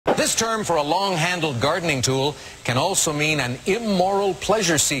This term for a long-handled gardening tool can also mean an immoral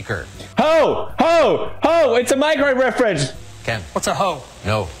pleasure seeker. Ho! Ho! Ho! It's a microwave reference! Ken. What's a hoe?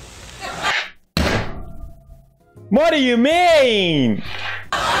 No. What do you mean?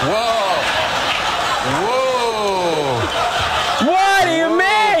 Whoa! Whoa! What do you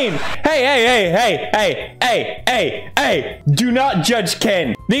mean? Hey! Do not judge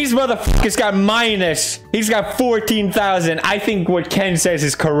Ken. These motherfuckers got minus. He's got 14,000. I think what Ken says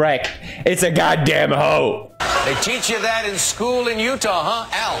is correct. It's a goddamn hoe. They teach you that in school in Utah, huh?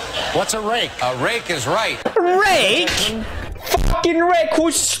 Al, what's a rake? A rake is right. Rake? Fucking rake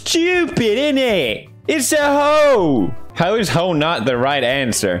was stupid, innit? It's a hoe. How is hoe not the right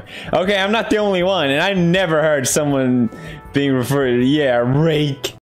answer? Okay, I'm not the only one, and I've never heard someone being referred to, yeah, rake.